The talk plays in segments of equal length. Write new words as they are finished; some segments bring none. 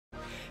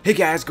Hey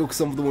guys,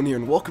 Gotenks here,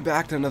 and welcome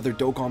back to another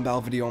Dokkan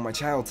Battle video on my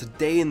channel.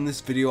 Today in this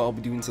video, I'll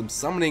be doing some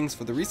summonings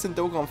for the recent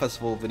Dokkan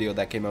Festival video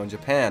that came out in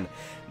Japan.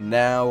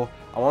 Now,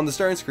 I'm on the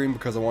starting screen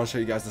because I want to show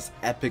you guys this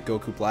epic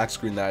Goku black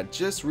screen that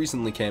just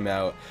recently came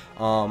out.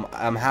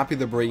 I'm happy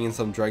they're bringing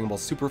some Dragon Ball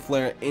Super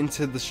Flare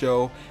into the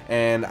show,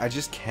 and I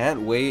just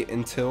can't wait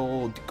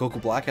until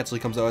Goku Black actually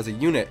comes out as a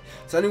unit.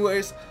 So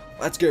anyways,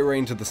 let's get right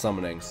into the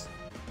summonings.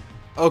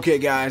 Okay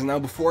guys, now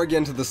before I get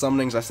into the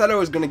summonings, I said I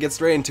was going to get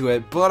straight into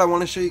it, but I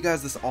want to show you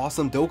guys this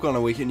awesome Dokkan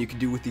Awaken you can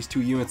do with these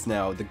two units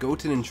now, the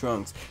Goten and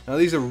Trunks. Now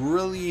these are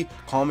really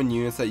common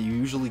units that you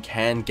usually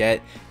can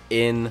get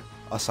in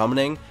a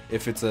summoning.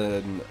 If it's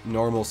a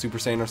normal Super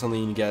Saiyan or something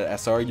and you get an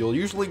SR, you'll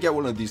usually get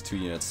one of these two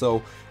units.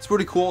 So it's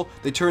pretty cool.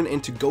 They turn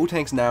into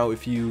Gotenks now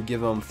if you give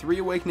them 3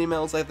 Awakening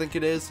Medals, I think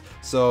it is.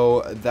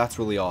 So that's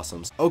really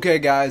awesome. Okay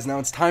guys, now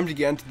it's time to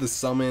get into the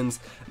summons.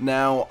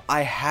 Now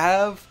I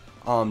have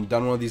done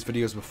one of these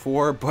videos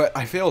before, but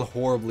I failed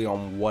horribly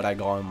on what I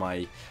got in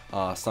my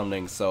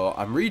summoning, so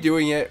I'm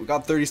redoing it. We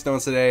got 30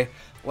 stones today.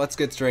 Let's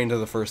get straight into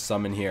the first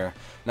summon here.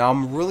 Now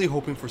I'm really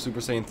hoping for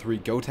Super Saiyan 3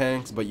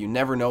 Gotenks, but you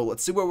never know.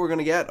 Let's see what we're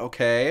gonna get.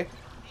 Okay,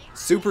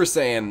 Super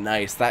Saiyan,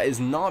 nice. That is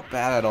not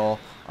bad at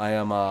all. I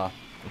am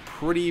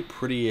pretty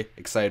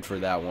excited for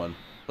that one.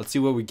 Let's see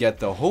what we get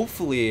though.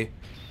 Hopefully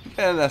we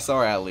get an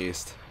SR at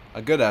least.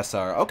 A good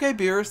SR. Okay,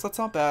 Beerus, that's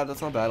not bad.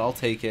 That's not bad. I'll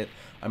take it.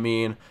 I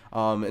mean,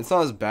 it's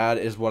not as bad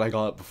as what I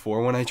got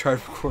before when I tried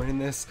recording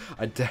this.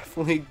 I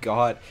definitely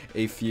got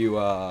a few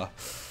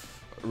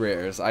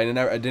rares. I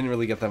didn't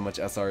really get that much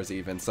SRs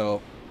even.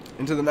 So,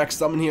 into the next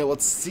summon here.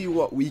 Let's see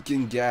what we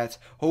can get.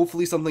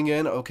 Hopefully something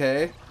in.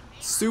 Okay,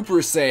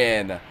 Super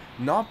Saiyan.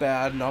 Not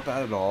bad. Not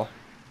bad at all.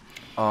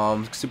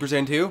 Super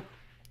Saiyan 2.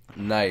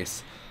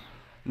 Nice.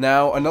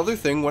 Now, another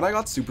thing, when I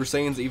got Super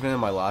Saiyans, even in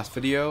my last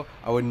video,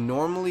 I would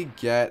normally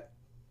get...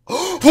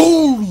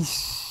 Holy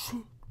shit!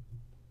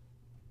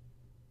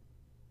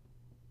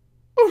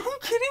 Are you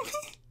kidding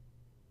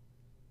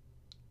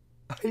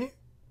me?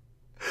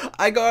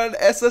 I got an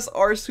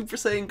SSR Super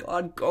Saiyan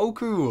God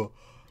Goku!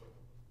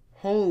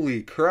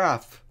 Holy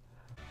crap.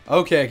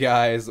 Okay,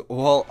 guys,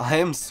 well, I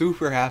am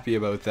super happy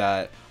about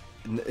that.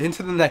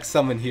 Into the next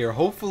summon here.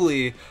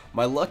 Hopefully,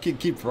 my luck can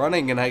keep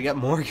running and I get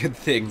more good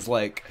things,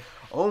 like...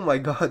 Oh my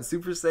god,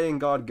 Super Saiyan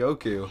God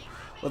Goku.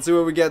 Let's see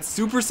what we get.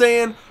 Super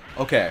Saiyan.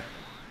 Okay.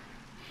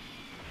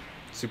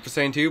 Super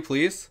Saiyan 2,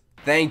 please.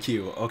 Thank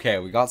you. Okay,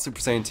 we got Super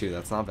Saiyan 2.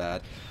 That's not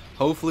bad.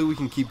 Hopefully we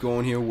can keep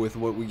going here with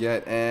what we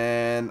get.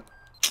 And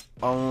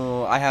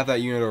oh, I have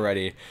that unit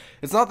already.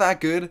 It's not that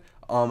good.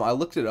 I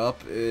looked it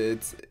up.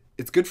 It's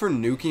good for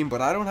nuking,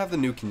 but I don't have the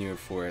nuking unit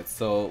for it.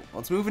 So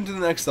let's move into the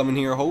next summon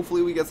here.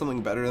 Hopefully we get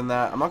something better than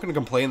that. I'm not going to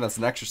complain. That's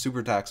an extra super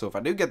attack. So if I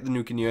do get the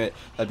nuking unit,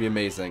 that'd be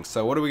amazing.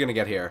 So what are we going to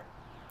get here?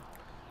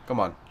 Come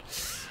on.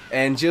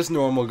 And just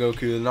normal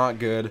Goku, not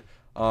good.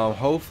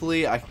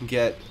 Hopefully I can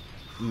get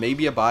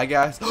maybe a bye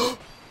guys.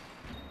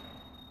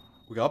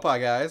 We got bye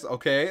guys.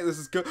 Okay, this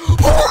is good.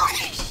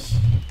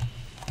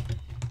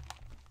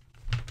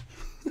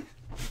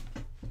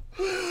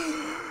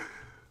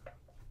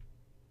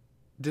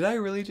 Did I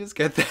really just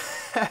get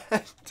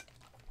that?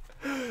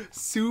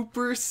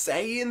 Super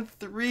Saiyan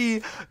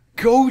 3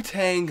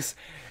 Gotenks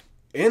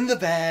in the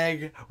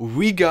bag.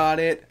 We got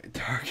it.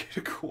 Target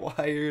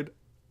acquired.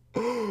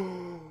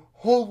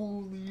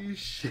 Holy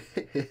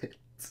shit.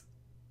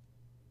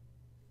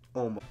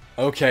 Oh my.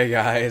 Okay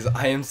guys,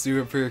 I am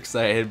super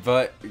excited,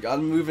 but we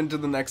gotta move into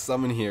the next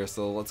summon here,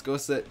 so let's go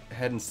sit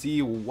ahead and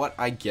see what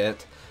I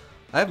get.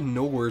 I have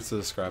no words to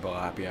describe how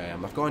happy I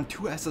am. I've gotten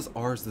 2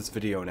 SSRs this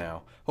video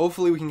now.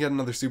 Hopefully we can get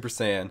another Super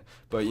Saiyan,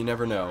 but you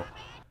never know.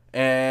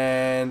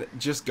 And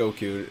just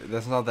Goku,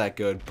 that's not that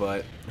good,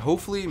 but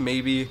hopefully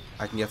maybe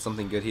I can get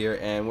something good here.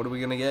 And what are we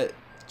gonna get?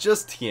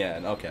 Just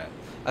Tien. Okay.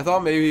 I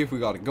thought maybe if we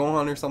got a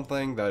Gohan or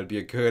something, that would be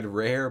a good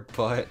rare,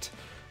 but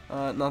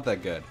not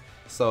that good.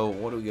 So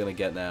what are we gonna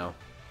get now?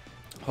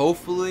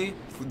 Hopefully,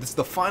 this is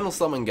the final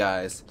summon,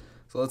 guys.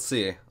 So let's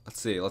see.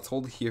 Let's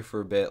hold it here for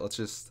a bit. Let's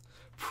just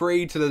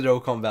pray to the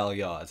Dokkan Valley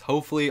gods.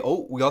 Hopefully,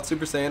 oh, we got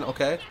Super Saiyan.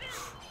 Okay.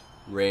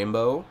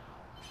 Rainbow.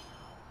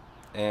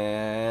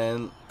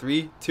 And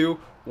 3, 2,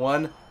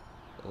 1.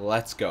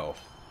 Let's go.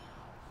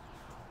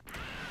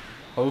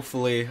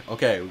 Hopefully,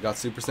 okay, we got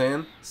Super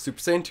Saiyan. Super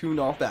Saiyan 2,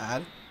 not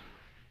bad.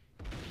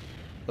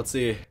 Let's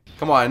see.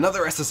 Come on,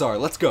 another SSR.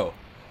 Let's go.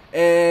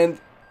 And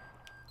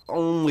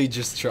only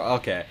just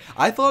okay.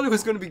 I thought it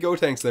was going to be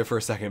Gotenks there for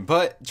a second,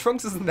 but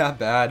Trunks isn't that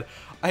bad.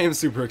 I am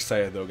super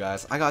excited though,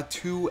 guys. I got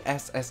 2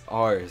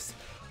 SSRs.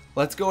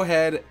 Let's go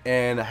ahead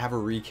and have a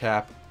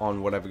recap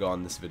on what I've got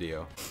in this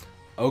video.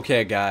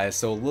 Okay guys,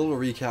 so a little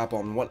recap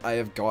on what I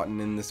have gotten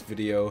in this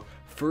video.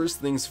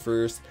 First things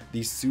first,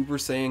 the Super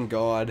Saiyan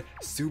God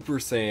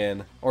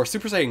Goku.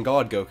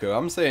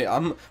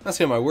 I'm not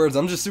saying my words,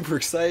 I'm just super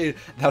excited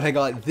that I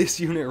got this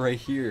unit right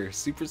here.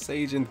 Super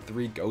Saiyan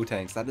 3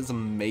 Gotenks. That is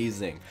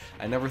amazing.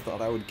 I never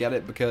thought I would get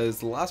it because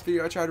the last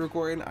video I tried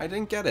recording, I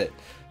didn't get it.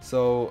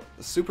 So,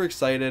 super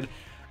excited.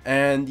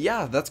 And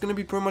yeah, that's going to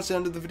be pretty much the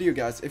end of the video,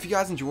 guys. If you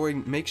guys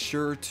enjoyed, make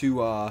sure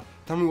to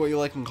tell me what you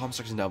like in the comment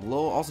section down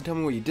below. Also tell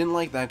me what you didn't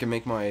like, that can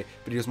make my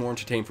videos more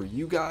entertaining for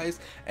you guys.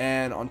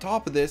 And on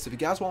top of this, if you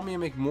guys want me to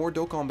make more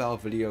Dokkan Battle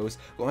videos,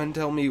 go ahead and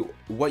tell me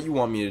what you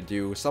want me to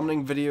do.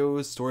 Summoning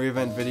videos, story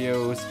event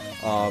videos,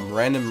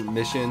 random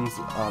missions,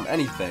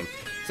 anything.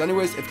 So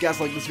anyways, if you guys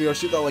like this video,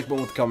 shoot that like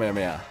button with a comment,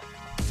 yeah.